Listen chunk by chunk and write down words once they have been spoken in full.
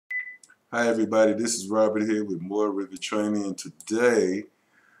Hi everybody, this is Robert here with more Revit training, and today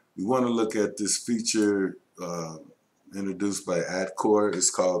we want to look at this feature introduced by Atkore. It's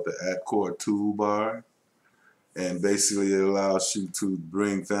called the Atkore Toolbar, and basically it allows you to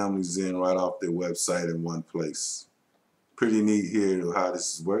bring families in right off their website in one place. Pretty neat here how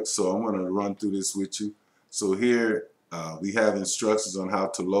this works, so I'm going to run through this with you. So here we have instructions on how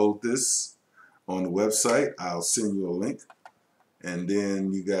to load this on the website. I'll send you a link. And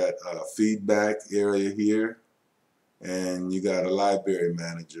then you got a feedback area here, and you got a library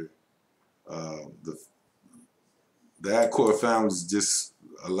manager. The Atkore Families just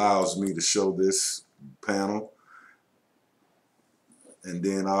allows me to show this panel, and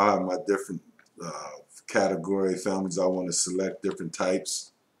then I'll have my different category families. I want to select different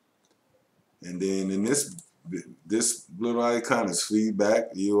types, and then in this little icon is feedback.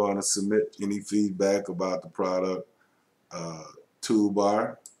 You want to submit any feedback about the product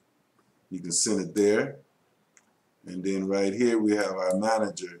toolbar. You can send it there. And then right here we have our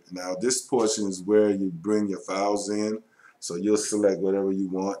manager. Now this portion is where you bring your files in. So you'll select whatever you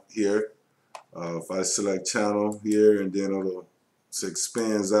want here. If I select channel here, and then it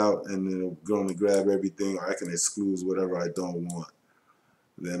expands out, and it'll go and grab everything. I can exclude whatever I don't want.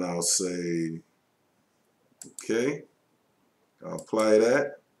 Then I'll say okay. I'll apply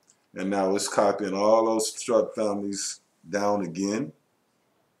that. And now it's copying all those strut families down again.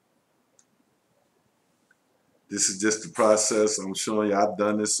 This is just the process. I'm showing you I've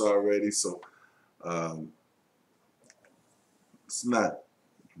done this already, so it's not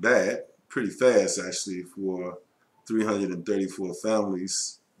bad. Pretty fast actually for 334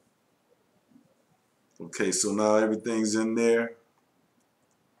 families. Okay, so now everything's in there,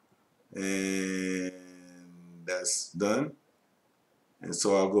 and that's done. And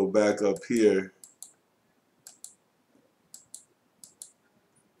so I'll go back up here,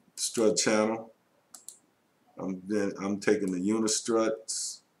 strut channel. I'm taking the unit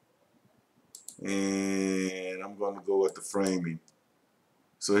struts, and I'm going to go with the framing.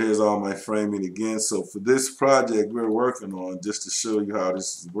 So here's all my framing again. So for this project we're working on, just to show you how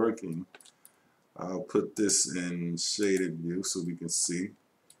this is working, I'll put this in shaded view so we can see.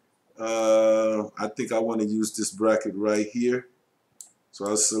 I think I want to use this bracket right here. So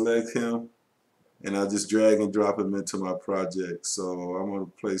I'll select him, and I'll just drag and drop him into my project. So I'm going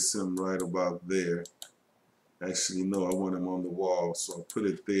to place him right about there. Actually, no, I want him on the wall, so I'll put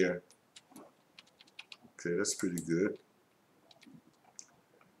it there. Okay, that's pretty good.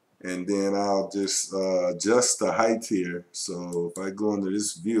 And then I'll just adjust the height here. So if I go into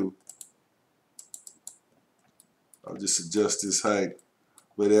this view, I'll just adjust this height.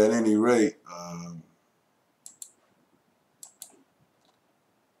 But at any rate,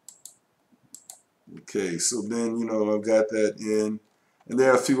 okay, so then, I've got that in. And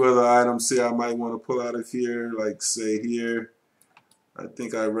there are a few other items here I might want to pull out of here, like say here, I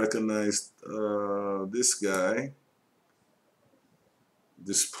think I recognized this guy,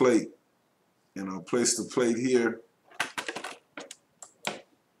 this plate, and I'll place the plate here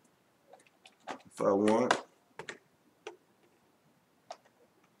if I want.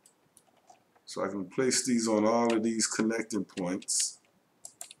 So I can place these on all of these connecting points,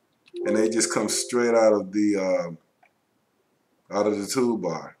 and they just come straight out of the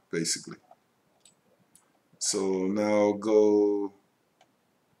toolbar, basically. So now I'll go.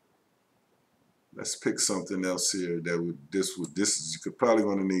 Let's pick something else here that would this is, you could probably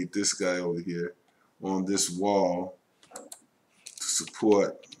want to need this guy over here on this wall to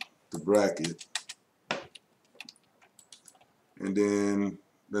support the bracket. And then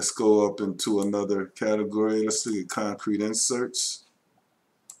let's go up into another category. Let's look at concrete inserts.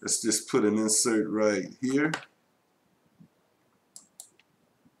 Let's just put an insert right here.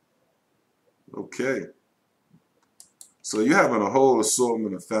 Okay. So you're having a whole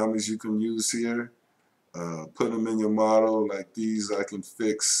assortment of families you can use here. Put them in your model. Like these I can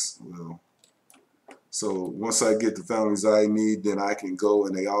fix. Well, so once I get the families I need, then I can go,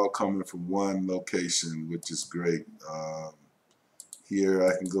 and they all coming from one location, which is great. Here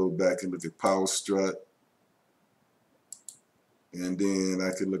I can go back and look at power strut, and then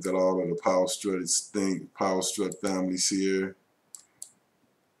I can look at all of the power strut families here.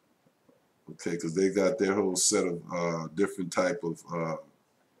 Okay, because they got their whole set of different type of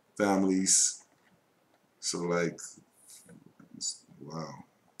families. So like, wow,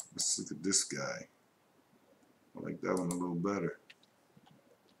 let's look at this guy. I like that one a little better.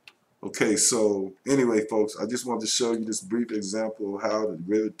 Okay, so anyway, folks, I just wanted to show you this brief example of how the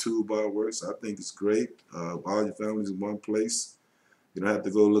Revit toolbar works. I think it's great. All your families in one place. You don't have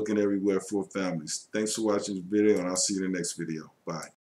to go looking everywhere for families. Thanks for watching this video, and I'll see you in the next video. Bye.